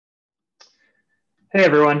Hey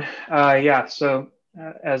everyone. As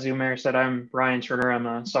Umair said, I'm Brian Turner. I'm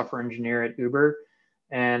a software engineer at Uber,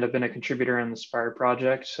 and I've been a contributor in the SPIRE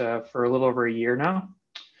project for a little over a year now.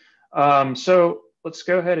 So let's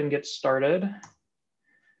go ahead and get started.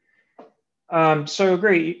 So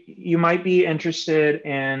great. You might be interested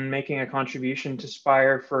in making a contribution to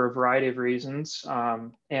SPIRE for a variety of reasons.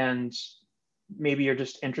 And maybe you're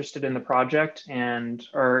just interested in the project and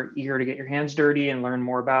are eager to get your hands dirty and learn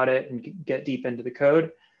more about it and get deep into the code.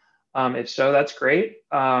 If so, that's great.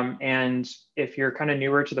 And if you're kind of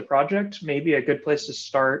newer to the project, maybe a good place to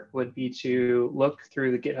start would be to look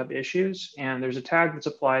through the GitHub issues. And there's a tag that's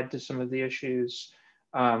applied to some of the issues,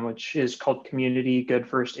 which is called Community Good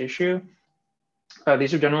First Issue.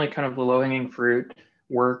 These are generally kind of the low-hanging fruit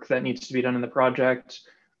work that needs to be done in the project.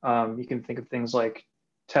 You can think of things like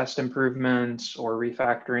test improvements or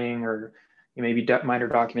refactoring, or maybe minor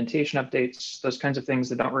documentation updates, those kinds of things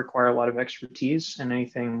that don't require a lot of expertise in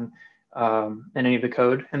anything, in any of the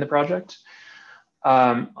code in the project.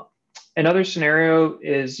 Another scenario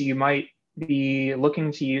is you might be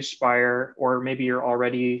looking to use SPIRE, or maybe you're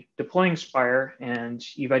already deploying SPIRE and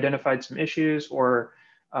you've identified some issues or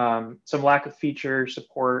some lack of feature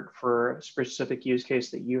support for a specific use case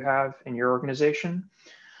that you have in your organization.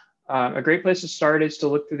 A great place to start is to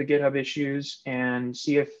look through the GitHub issues and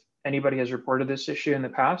see if anybody has reported this issue in the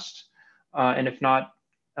past. And if not,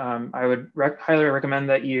 I would highly recommend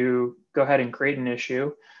that you go ahead and create an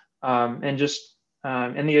issue and just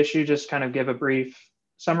in the issue, just kind of give a brief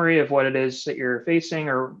summary of what it is that you're facing,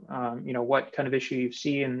 or what kind of issue you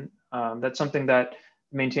see. And that's something that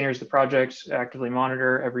maintainers of the project actively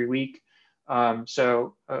monitor every week.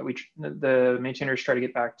 The maintainers try to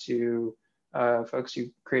get back to folks who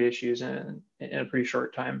create issues in a pretty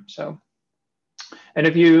short time. And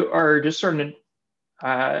if you are just sort of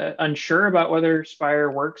unsure about whether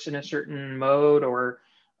SPIRE works in a certain mode, or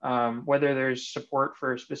whether there's support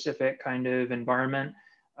for a specific kind of environment,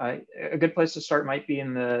 a good place to start might be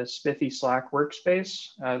in the Spiffy Slack workspace.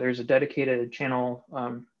 There's a dedicated channel,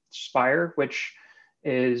 SPIRE, which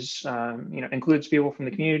is includes people from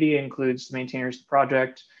the community, includes the maintainers of the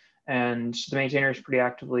project, and the maintainers pretty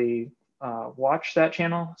actively watch that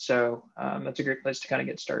channel. So that's a great place to kind of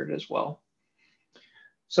get started as well.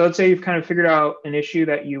 So let's say you've kind of figured out an issue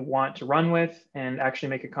that you want to run with and actually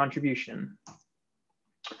make a contribution.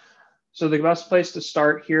 So the best place to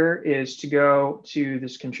start here is to go to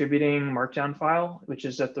this contributing markdown file, which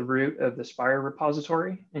is at the root of the SPIRE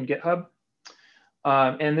repository in GitHub.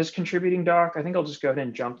 And this contributing doc, I think I'll just go ahead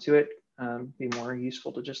and jump to it. Be more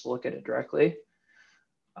useful to just look at it directly.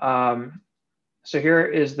 So here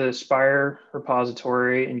is the SPIRE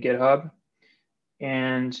repository in GitHub.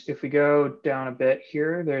 And if we go down a bit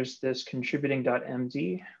here, there's this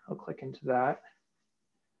contributing.md. I'll click into that.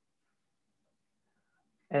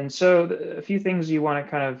 And so a few things you want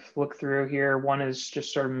to kind of look through here. One is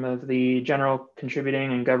just sort of the general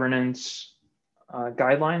contributing and governance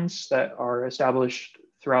guidelines that are established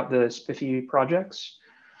throughout the Spiffy projects.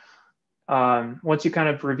 Once you kind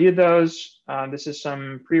of reviewed those, this is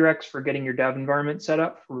some prereqs for getting your dev environment set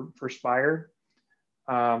up for SPIRE.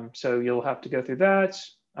 So you'll have to go through that.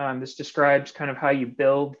 This describes kind of how you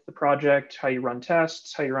build the project, how you run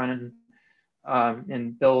tests, how you run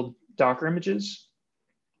and build Docker images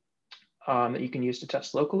that you can use to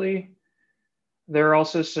test locally. There are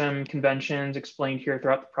also some conventions explained here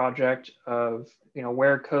throughout the project of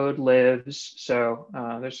where code lives. So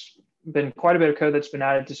there's been quite a bit of code that's been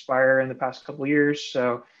added to SPIRE in the past couple of years.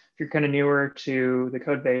 So if you're kind of newer to the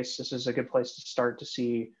code base, this is a good place to start to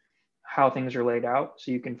see how things are laid out. So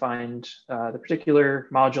you can find the particular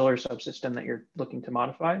module or subsystem that you're looking to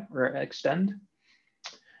modify or extend.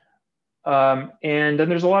 And then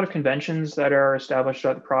there's a lot of conventions that are established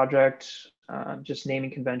throughout the project, just naming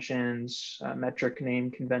conventions, metric name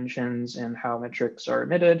conventions, and how metrics are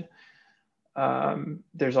emitted.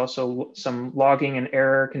 There's also some logging and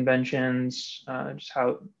error conventions, just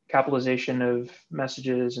how capitalization of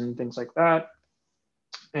messages and things like that.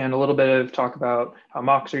 And a little bit of talk about how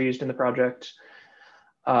mocks are used in the project.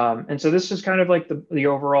 And so this is kind of like the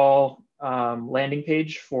overall landing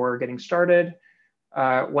page for getting started.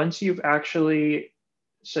 Once you've actually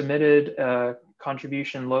submitted a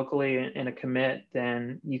contribution locally in a commit,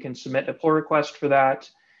 then you can submit a pull request for that.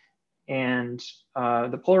 And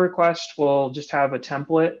the pull request will just have a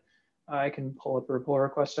template. I can pull up a pull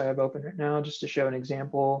request I have open right now just to show an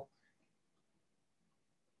example.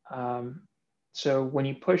 So when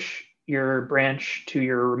you push your branch to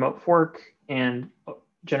your remote fork and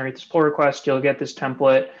generate this pull request, you'll get this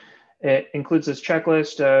template. It includes this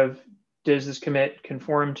checklist of, does this commit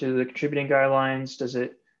conform to the contributing guidelines? Does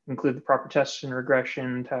it include the proper tests and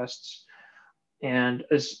regression tests. And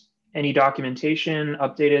is any documentation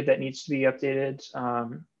updated that needs to be updated?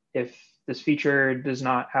 If this feature does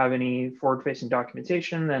not have any forward-facing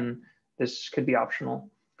documentation, then this could be optional.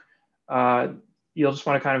 You'll just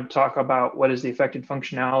want to kind of talk about what is the affected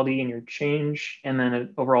functionality in your change, and then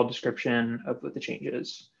an overall description of what the change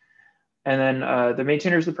is. And then the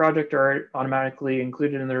maintainers of the project are automatically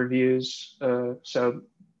included in the reviews.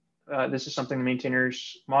 This is something the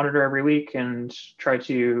maintainers monitor every week and try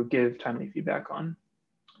to give timely feedback on.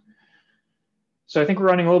 So I think we're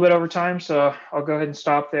running a little bit over time, so I'll go ahead and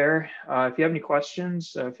stop there. If you have any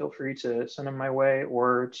questions, feel free to send them my way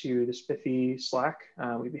or to the Spiffy Slack.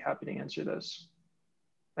 We'd be happy to answer those.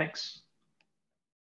 Thanks.